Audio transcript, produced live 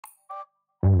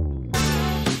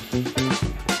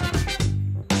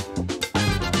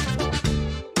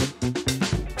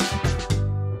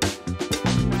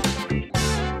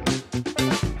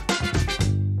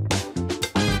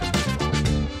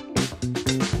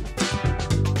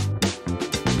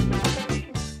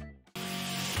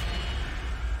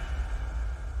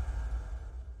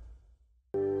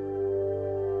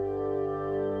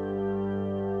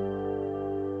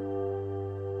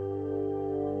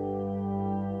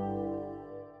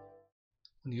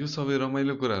अनि यो सबै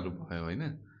रमाइलो कुराहरू भयो होइन।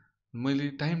 मैले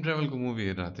टाइम ट्राभलको मुभी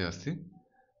हेरिरहेको थिएँ अस्ति।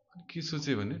 अनि के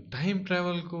सोचेँ भने टाइम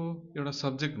ट्राभलको एउटा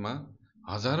सब्जेक्टमा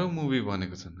हजारौँ मुभी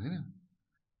बनेको छन् होइन।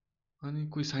 अनि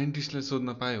कोही साइन्टिस्टलाई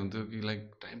सोध्न पाए हुन्थ्यो कि लाइक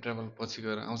टाइम ट्राभल पछि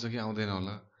गएर आउँछ कि आउँदैन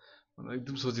होला भनेर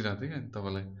एकदम सोचिरहेको थिएँ क्या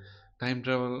तपाईँलाई। टाइम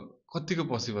ट्राभल कतिको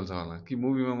पोसिबल छ होला, कि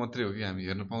मुभीमा मात्रै हो कि हामी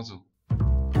हेर्न पाउँछौँ?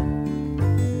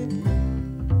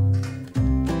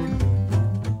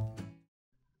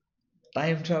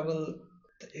 टाइम ट्राभल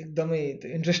एकदमै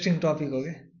इन्ट्रेस्टिङ टपिक हो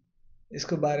क्या।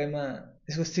 यसको बारेमा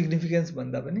यसको सिग्निफिकेन्स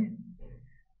भन्दा पनि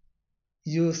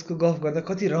यो यसको गफ गर्दा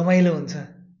कति रमाइलो हुन्छ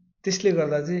त्यसले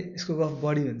गर्दा चाहिँ यसको गफ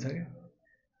बढी हुन्छ क्या।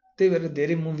 त्यही भएर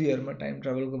धेरै मुभीहरूमा टाइम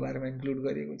ट्राभलको बारेमा इन्क्लुड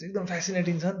गरिएको हुन्छ। एकदम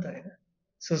फेसिनेटिङ छ नि त होइन।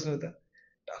 सोच्नु त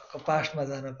टक्क पास्टमा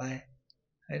जान पाएँ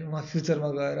होइन, म फ्युचरमा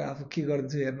गएर आफू के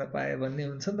गर्छु हेर्न पाएँ भन्ने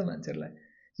हुन्छ नि त मान्छेहरूलाई।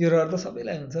 यो रहर त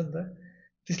सबैलाई हुन्छ नि त।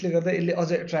 त्यसले गर्दा यसले अझ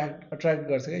अट्र्याक्ट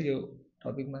गर्छ क्या यो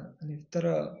टपिकमा। अनि तर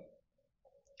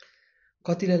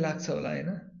कतिलाई लाग्छ होला होइन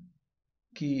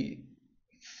कि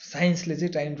साइन्सले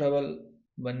चाहिँ टाइम ट्राभल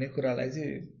भन्ने कुरालाई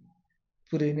चाहिँ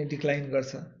पुरै नै डिक्लाइन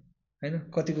गर्छ होइन।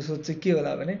 कतिको सोच चाहिँ के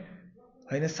होला भने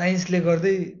होइन साइन्सले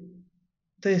गर्दै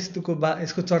त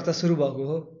यसको चर्चा सुरु भएको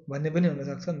हो भन्ने पनि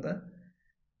हुनसक्छ नि त।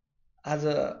 आज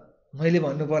मैले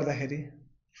भन्नु पर्दाखेरि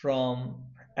from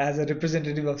as a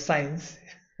representative of science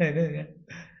होइन,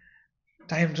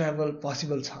 टाइम ट्राभल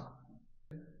पोसिबल छ।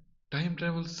 टाइम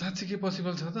ट्राभल साँच्चीकै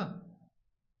पोसिबल छ त?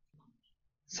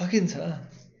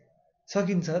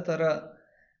 सकिन्छ तर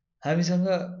हामीसँग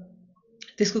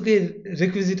त्यसको केही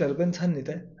रिक्विजिटहरू पनि छन् नि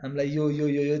त। हामीलाई यो यो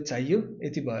यो यो चाहियो,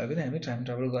 यति भयो भने हामी टाइम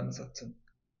ट्राभल गर्न सक्छौँ।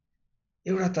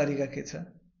 एउटा तरिका के छ,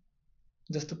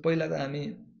 जस्तो पहिला त हामी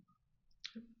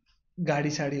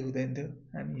गाडी साडी हुँदैन थियो,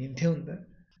 हामी हिँड्थ्यौँ नि त।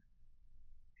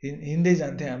 हिँड्दै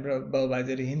जान्थ्यो, हाम्रो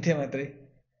बाबुबाजेहरू हिँड्थे मात्रै,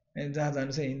 जहाँ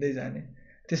जानु छ हिँड्दै जाने।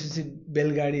 त्यसपछि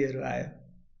बेलगाडीहरू आयो,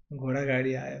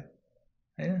 घोडागाडी आयो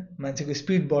होइन, मान्छेको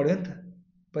स्पिड बढ्यो नि त।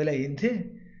 पहिला हिँड्थे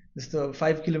जस्तो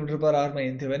 5 किलोमिटर पर आवरमा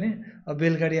हिँड्थ्यो भने अब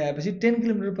बेलगाडी आएपछि 10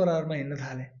 किलोमिटर पर आवरमा हिँड्न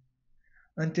थाले।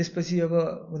 अनि त्यसपछि अब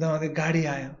हुँदाहुँदै गाडी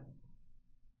आयो,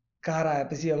 कार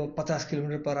आएपछि अब 50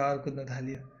 किलोमिटर पर आवर कुद्न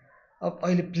थालियो। अब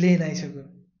अहिले प्लेन आइसक्यो,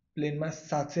 प्लेनमा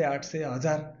 700, 800,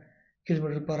 1000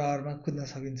 किलोमिटर पर आवरमा कुद्न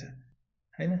सकिन्छ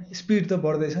होइन। स्पिड त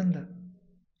बढ्दैछ नि त।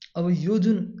 अब यो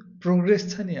जुन प्रोग्रेस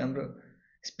छ नि हाम्रो,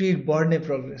 स्पिड बढ्ने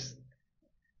प्रोग्रेस,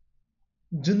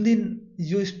 जुन दिन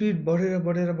यो स्पिड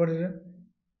बढेर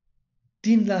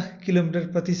 3 लाख किलोमिटर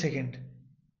प्रति सेकेन्ड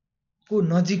को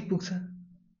नजिक पुग्छ,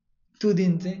 त्यो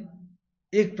दिन चाहिँ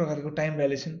एक प्रकारको time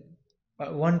dilation,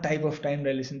 one type of time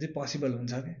dilation चाहिँ पोसिबल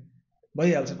हुन्छ क्या,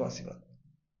 भइहाल्छ पोसिबल।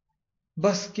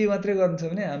 बस के मात्रै गर्नु छ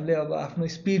भने हामीले अब आफ्नो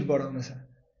स्पिड बढाउनु छ।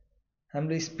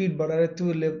 हामीले स्पिड बढाएर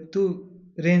त्यो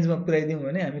रेन्जमा पुर्याइदियौँ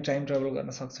भने हामी टाइम ट्राभल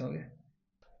गर्न सक्छौँ क्या।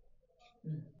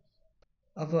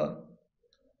 अब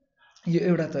यो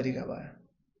एउटा तरिका भयो।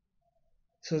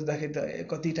 सोच्दाखेरि त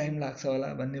कति टाइम लाग्छ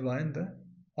होला भन्ने भयो नि त।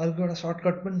 अर्को एउटा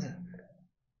सर्टकट पनि छ।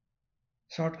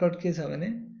 सर्टकट के छ भने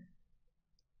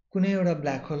कुनै एउटा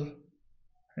ब्ल्याक होल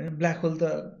होइन, ब्ल्याक होल त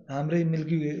हाम्रै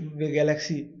मिल्की वे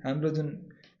ग्यालेक्सी, हाम्रो जुन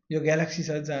यो ग्यालेक्सी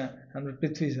छ जहाँ हाम्रो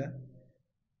पृथ्वी छ,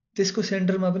 त्यसको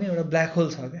सेन्टरमा पनि एउटा ब्ल्याक होल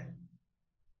छ क्या।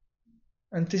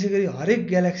 अनि त्यसै गरी हरेक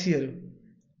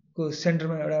ग्यालेक्सीहरूको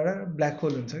सेन्टरमा एउटा एउटा ब्ल्याक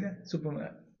होल हुन्छ क्या,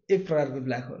 एक प्रकारको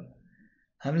ब्ल्याक होल।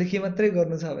 हामीले के मात्रै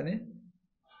गर्नु छ भने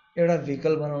एउटा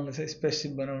भेहिकल बनाउनु छ,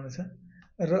 स्पेससिप बनाउनु छ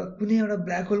र कुनै एउटा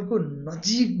ब्ल्याक होलको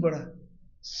नजिकबाट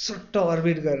सट्ट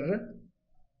अर्बिट गरेर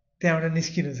त्यहाँबाट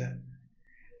निस्किनु छ।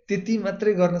 त्यति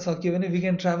मात्रै गर्न सकियो भने we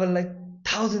can travel like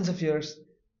thousands of years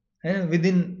होइन,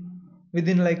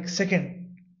 विदिन लाइक सेकेन्ड,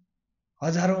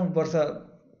 हजारौँ वर्ष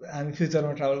हामी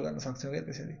फ्युचरमा ट्राभल गर्न सक्छौँ क्या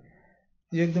त्यसरी।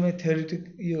 यो एकदमै थ्योरिटिक,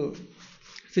 यो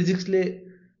फिजिक्सले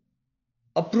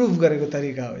अप्रुभ गरेको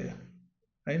तरिका हो यो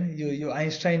होइन। यो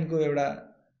आइन्स्टाइनको एउटा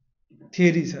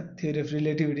थियोरी छ, थियोरी अफ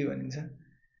रिलेटिभिटी भनिन्छ।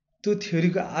 त्यो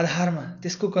थियोरीको आधारमा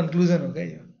त्यसको कन्क्लुजन हो क्या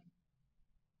यो।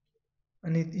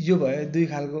 अनि यो भयो दुई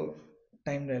खालको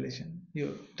टाइम डाइलेसन, यो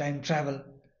टाइम ट्राभल।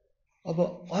 अब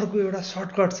अर्को एउटा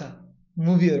सर्टकट छ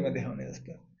मुभीहरूमा देखाउने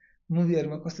जस्तो।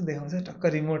 मुभीहरूमा कस्तो देखाउँछ, टक्क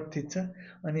रिमोट थिच्छ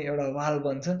अनि एउटा वाल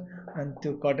बन्छ अनि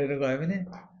त्यो कटेर गयो भने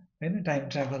होइन टाइम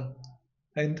ट्राभल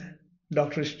होइन त।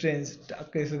 डक्टर स्ट्रेन्ज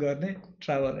टक्क यसो गर्ने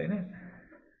ट्राभल होइन,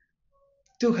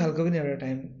 त्यो खालको पनि एउटा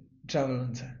टाइम ट्राभल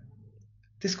हुन्छ।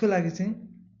 त्यसको लागि चाहिँ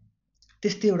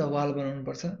त्यस्तै एउटा वाल बनाउनु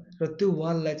पर्छ र त्यो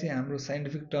वाललाई चाहिँ हाम्रो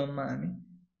साइन्टिफिक टर्ममा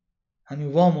हामी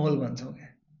वर्म होल भन्छौँ क्या।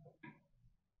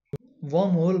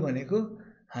 वर्म होल भनेको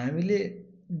हामीले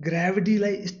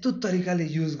ग्राभिटीलाई यस्तो तरिकाले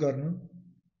युज गर्नु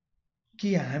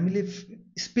कि हामीले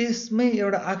स्पेसमै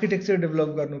एउटा आर्किटेक्चर डेभलप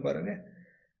गर्नु पर्यो क्या।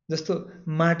 जस्तो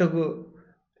माटोको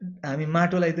हामी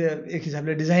माटोलाई त एक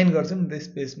हिसाबले डिजाइन गर्छौँ नि त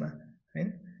स्पेसमा होइन,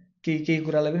 केही केही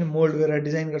कुरालाई पनि मोल्ड गरेर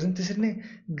डिजाइन गर्छौँ। त्यसरी नै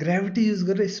ग्राभिटी युज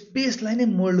गरेर स्पेसलाई नै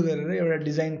मोल्ड गरेर एउटा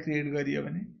डिजाइन क्रिएट गरियो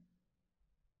भने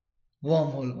वर्म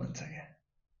होल भन्छ क्या।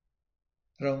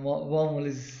 र worm hole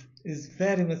is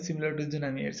very much similar to जुन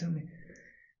हामी हेर्छौँ नि,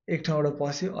 एक ठाउँबाट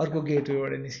पस्यो अर्को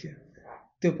गेटवेबाट निस्क्यो,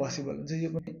 त्यो पोसिबल हुन्छ। यो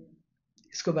पनि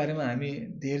यसको बारेमा हामी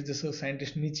धेर जसो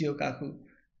साइन्टिस्ट मिचियो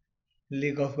काकुले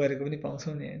गफ गरेको पनि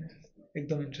पाउँछौँ नि होइन,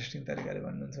 एकदम इन्ट्रेस्टिङ तरिकाले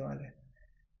भन्नुहुन्छ उहाँले।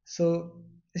 सो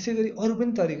यसै गरी अरू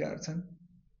पनि तरिकाहरू छन्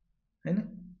होइन,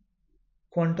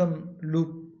 क्वान्टम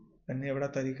लुप भन्ने एउटा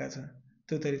तरिका छ,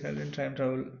 त्यो तरिकाले पनि टाइम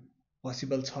ट्राभल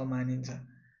पोसिबल छ मानिन्छ।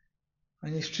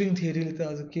 अनि स्ट्रिङ थियोरीले त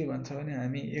अझ के भन्छ भने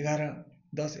हामी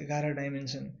 10-11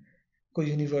 डाइमेन्सनको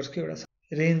युनिभर्सको एउटा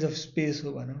रेन्ज अफ स्पेस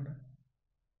हो भनौँ न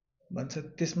भन्छ।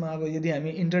 त्यसमा अब यदि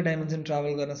हामी इन्टर डाइमेन्सन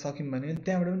ट्राभल गर्न सक्यौँ भने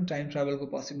त्यहाँबाट पनि टाइम ट्राभलको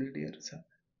पोसिबिलिटीहरू छ।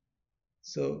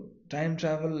 सो टाइम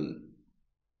ट्राभल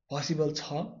पोसिबल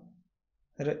छ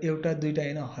र एउटा दुईटा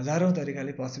होइन हजारौँ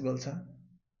तरिकाले पोसिबल छ।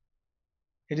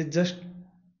 इट इज जस्ट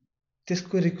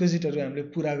त्यसको रिक्विजिटहरू हामीले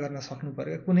पुरा गर्न सक्नु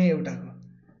पर्यो कुनै एउटाको।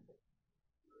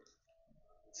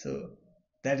 So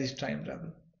that is time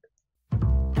travel.